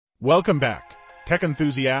Welcome back, tech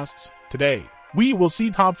enthusiasts. Today, we will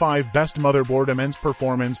see top 5 best motherboard immense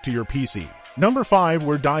performance to your PC. Number 5,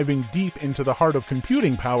 we're diving deep into the heart of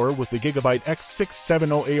computing power with the Gigabyte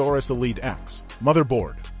X670AO Elite X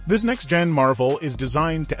motherboard. This next-gen marvel is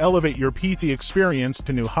designed to elevate your PC experience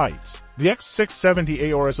to new heights. The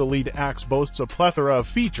X670AO Elite X boasts a plethora of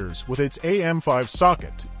features with its AM5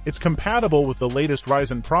 socket. It's compatible with the latest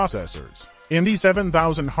Ryzen processors. AMD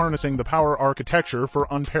 7000 harnessing the power architecture for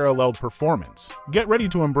unparalleled performance. Get ready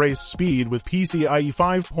to embrace speed with PCIe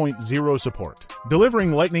 5.0 support,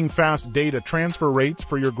 delivering lightning-fast data transfer rates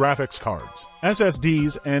for your graphics cards,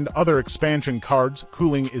 SSDs, and other expansion cards.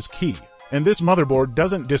 Cooling is key, and this motherboard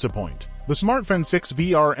doesn't disappoint. The SmartFan 6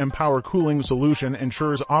 VRM power cooling solution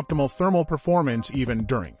ensures optimal thermal performance even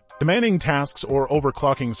during demanding tasks or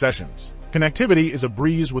overclocking sessions. Connectivity is a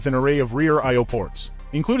breeze with an array of rear I/O ports,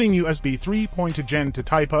 including USB 3.2 Gen to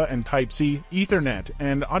Type-A and Type-C, Ethernet,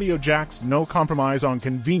 and audio jacks. No compromise on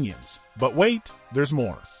convenience. But wait, there's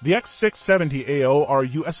more. The X670AO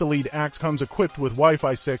RUS Elite X comes equipped with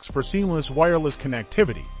Wi-Fi 6 for seamless wireless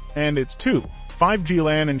connectivity, and its 5G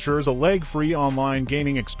LAN ensures a lag-free online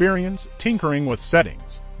gaming experience. Tinkering with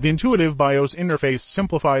settings. The intuitive BIOS interface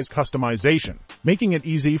simplifies customization, making it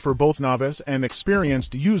easy for both novice and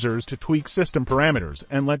experienced users to tweak system parameters.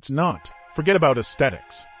 And let's not forget about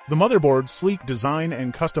aesthetics. The motherboard's sleek design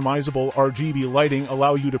and customizable RGB lighting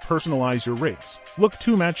allow you to personalize your rig's look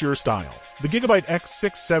to match your style. The Gigabyte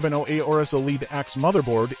X670AO Elite X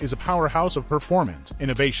motherboard is a powerhouse of performance,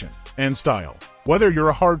 innovation, and style. Whether you're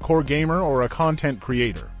a hardcore gamer or a content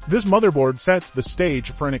creator, this motherboard sets the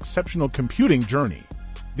stage for an exceptional computing journey.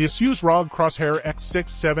 The Asus ROG Crosshair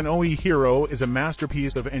X670AO Hero is a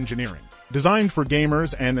masterpiece of engineering, designed for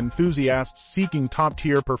gamers and enthusiasts seeking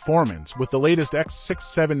top-tier performance with the latest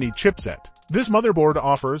X670 chipset. This motherboard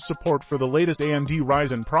offers support for the latest AMD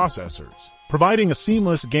Ryzen processors, providing a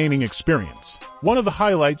seamless gaming experience. One of the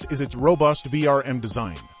highlights is its robust VRM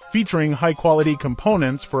design, featuring high-quality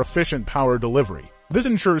components for efficient power delivery. This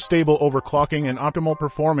ensures stable overclocking and optimal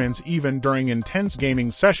performance even during intense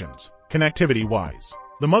gaming sessions. Connectivity-wise,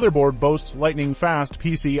 the motherboard boasts lightning-fast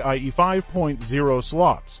PCIe 5.0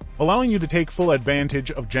 slots, allowing you to take full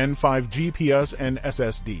advantage of Gen 5 GPUs and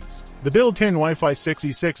SSDs. The built-in Wi-Fi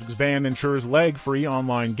 6E6 band ensures lag-free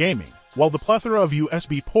online gaming, while the plethora of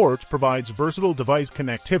USB ports provides versatile device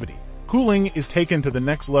connectivity. Cooling is taken to the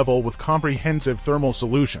next level with comprehensive thermal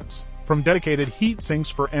solutions, from dedicated heat sinks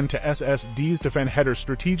for M to SSDs to fan headers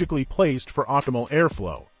strategically placed for optimal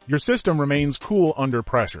airflow. Your system remains cool under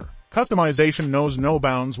pressure. Customization knows no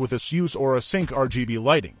bounds with Asus or Sync RGB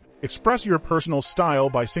lighting. Express your personal style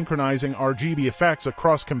by synchronizing RGB effects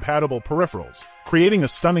across compatible peripherals, creating a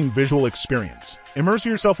stunning visual experience. Immerse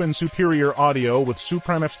yourself in superior audio with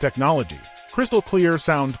Supremef's technology. Crystal clear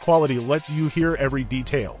sound quality lets you hear every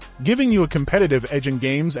detail, giving you a competitive edge in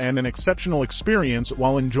games and an exceptional experience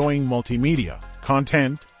while enjoying multimedia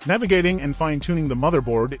content. Navigating and fine-tuning the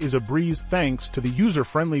motherboard is a breeze thanks to the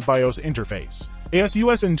user-friendly BIOS interface.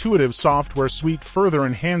 Asus intuitive software suite further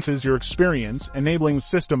enhances your experience, enabling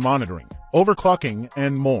system monitoring, overclocking,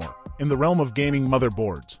 and more. In the realm of gaming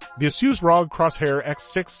motherboards, the Asus ROG Crosshair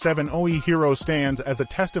X670AO Hero stands as a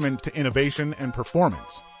testament to innovation and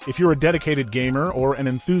performance. If you're a dedicated gamer or an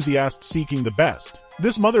enthusiast seeking the best,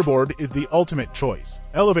 this motherboard is the ultimate choice.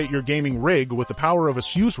 Elevate your gaming rig with the power of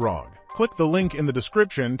Asus ROG. Click the link in the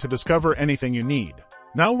description to discover anything you need.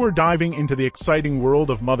 Now we're diving into the exciting world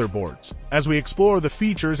of motherboards, as we explore the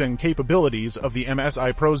features and capabilities of the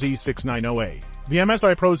MSI Pro Z6908. The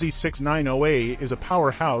MSI Pro Z6908 is a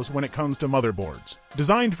powerhouse when it comes to motherboards.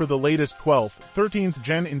 Designed for the latest 12th, 13th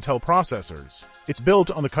Gen Intel processors, it's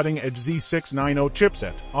built on the cutting-edge Z690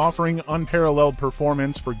 chipset, offering unparalleled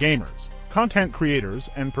performance for gamers, content creators,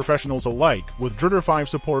 and professionals alike. With DDR5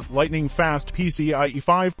 support, lightning-fast PCIe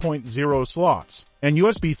 5.0 slots, and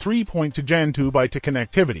USB 3.2 Gen 2 to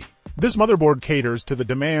connectivity, this motherboard caters to the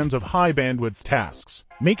demands of high-bandwidth tasks,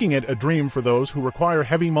 making it a dream for those who require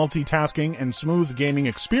heavy multitasking and smooth gaming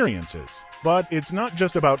experiences. But it's not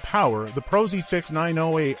just about power. The Pro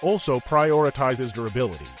Z6908 also prioritizes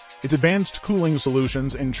durability. Its advanced cooling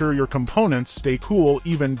solutions ensure your components stay cool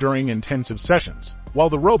even during intensive sessions, while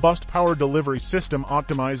the robust power delivery system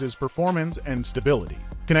optimizes performance and stability.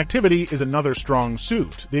 Connectivity is another strong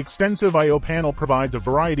suit. The extensive I/O panel provides a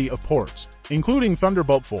variety of ports, including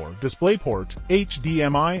Thunderbolt 4, DisplayPort,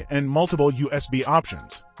 HDMI, and multiple USB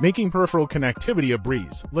options, making peripheral connectivity a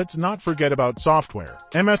breeze. Let's not forget about software.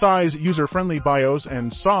 MSI's user-friendly BIOS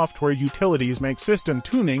and software utilities make system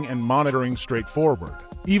tuning and monitoring straightforward,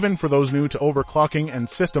 even for those new to overclocking and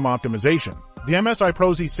system optimization. The MSI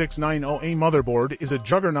Pro Z6908 motherboard is a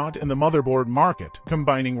juggernaut in the motherboard market,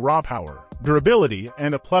 combining raw power, durability,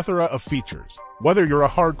 and a plethora of features. Whether you're a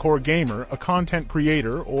hardcore gamer, a content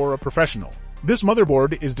creator, or a professional, this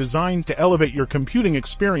motherboard is designed to elevate your computing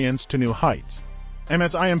experience to new heights.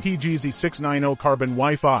 MSI Z690 Carbon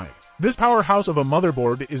Wi-Fi. This powerhouse of a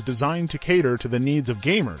motherboard is designed to cater to the needs of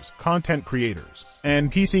gamers, content creators,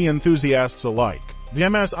 and PC enthusiasts alike. The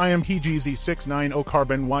MSI Z690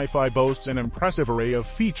 Carbon Wi-Fi boasts an impressive array of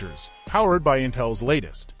features, powered by Intel's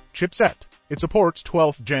latest chipset. It supports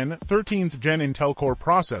 12th Gen, 13th Gen Intel Core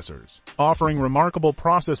processors, offering remarkable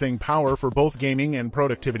processing power for both gaming and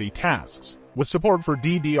productivity tasks. With support for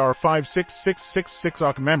DDR5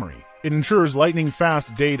 6666 memory, it ensures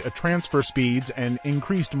lightning-fast data transfer speeds and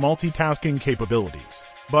increased multitasking capabilities.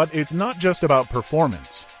 But it's not just about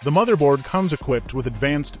performance. The motherboard comes equipped with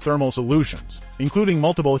advanced thermal solutions, including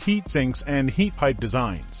multiple heat sinks and heat pipe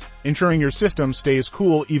designs, ensuring your system stays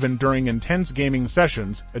cool even during intense gaming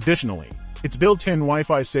sessions. Additionally, its built-in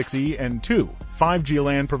Wi-Fi 6E and 5G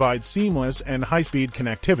LAN provides seamless and high-speed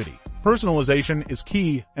connectivity. Personalization is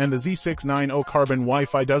key, and the Z690 Carbon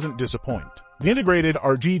Wi-Fi doesn't disappoint. The integrated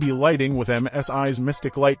RGB lighting with MSI's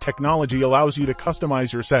Mystic Light technology allows you to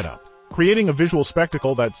customize your setup, creating a visual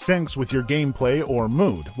spectacle that syncs with your gameplay or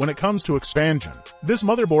mood. When it comes to expansion, this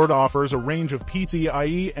motherboard offers a range of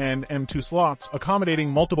PCIe and M2 slots, accommodating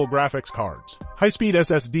multiple graphics cards, high-speed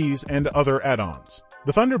SSDs, and other add-ons.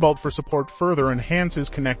 The Thunderbolt for support further enhances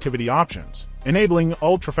connectivity options, enabling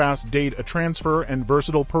ultra-fast data transfer and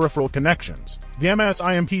versatile peripheral connections. The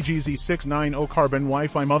MSI Z690 Carbon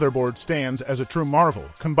Wi-Fi motherboard stands as a true marvel,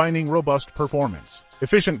 combining robust performance,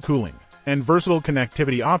 efficient cooling, and versatile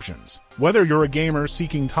connectivity options. Whether you're a gamer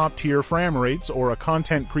seeking top-tier frame rates or a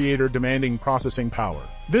content creator demanding processing power,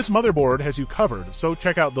 this motherboard has you covered, so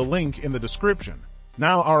check out the link in the description.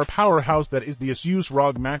 Now our powerhouse that is the Asus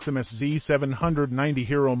ROG Maximus Z790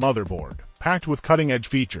 Hero motherboard, packed with cutting-edge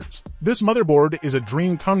features. This motherboard is a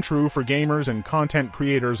dream come true for gamers and content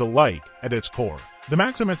creators alike. At its core, the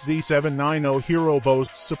Maximus Z790 Hero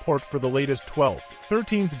boasts support for the latest 12th,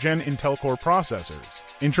 13th Gen Intel Core processors,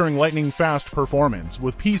 ensuring lightning-fast performance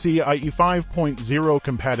with PCIe 5.0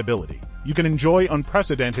 compatibility. You can enjoy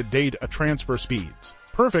unprecedented data transfer speeds,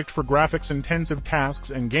 perfect for graphics-intensive tasks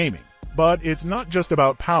and gaming. But it's not just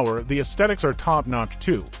about power, the aesthetics are top-notch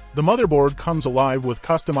too. The motherboard comes alive with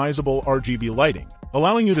customizable RGB lighting,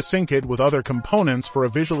 allowing you to sync it with other components for a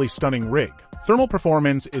visually stunning rig. Thermal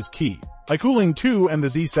performance is key. iCooling 2 and the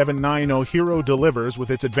Z790 Hero delivers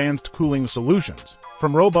with its advanced cooling solutions.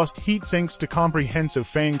 From robust heat sinks to comprehensive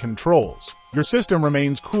fan controls, your system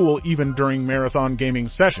remains cool even during marathon gaming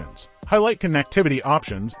sessions. Highlight connectivity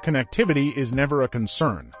options. Connectivity is never a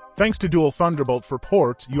concern, thanks to dual Thunderbolt for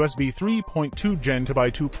ports, USB 3.2 Gen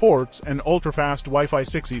 2x2 ports, and ultra-fast Wi-Fi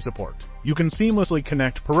 6E support. You can seamlessly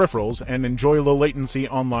connect peripherals and enjoy low-latency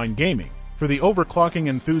online gaming. For the overclocking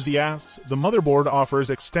enthusiasts, the motherboard offers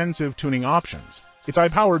extensive tuning options. Its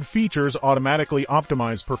AI-powered features automatically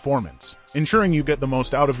optimize performance, ensuring you get the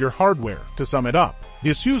most out of your hardware. To sum it up,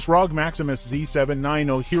 the Asus ROG Maximus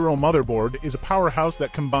Z790 Hero motherboard is a powerhouse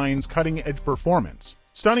that combines cutting-edge performance,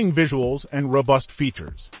 stunning visuals, and robust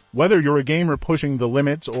features. Whether you're a gamer pushing the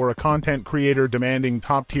limits or a content creator demanding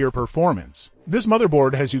top-tier performance, this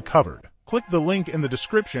motherboard has you covered. Click the link in the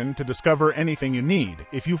description to discover anything you need.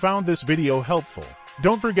 If you found this video helpful,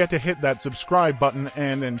 don't forget to hit that subscribe button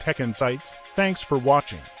and Tech Insights. Thanks for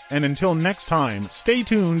watching, and until next time, stay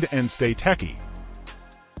tuned and stay techy.